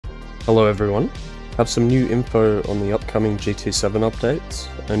Hello everyone. Have some new info on the upcoming GT7 updates,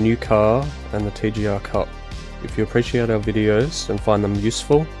 a new car, and the TGR Cup. If you appreciate our videos and find them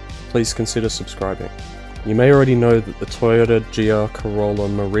useful, please consider subscribing. You may already know that the Toyota GR Corolla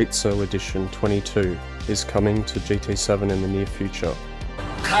Morizo Edition 22 is coming to GT7 in the near future.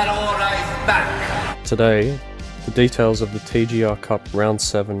 Corolla is back! Today, the details of the TGR Cup Round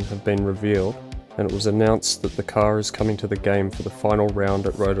 7 have been revealed, and it was announced that the car is coming to the game for the final round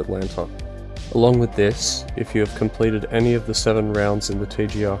at Road Atlanta. Along with this, if you have completed any of the 7 rounds in the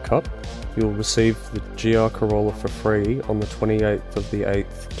TGR Cup, you will receive the GR Corolla for free on the 28th of the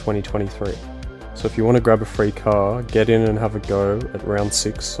 8th, 2023. So if you want to grab a free car, get in and have a go at round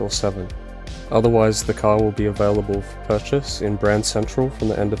 6 or 7. Otherwise, the car will be available for purchase in Brand Central from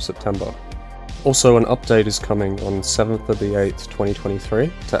the end of September. Also, an update is coming on 7th of the 8th,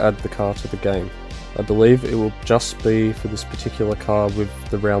 2023 to add the car to the game. I believe it will just be for this particular car with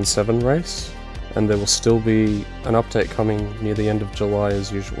the round 7 race, and there will still be an update coming near the end of July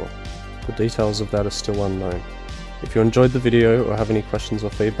as usual. The details of that are still unknown. If you enjoyed the video or have any questions or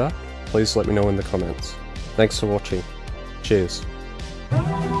feedback, please let me know in the comments. Thanks for watching. Cheers.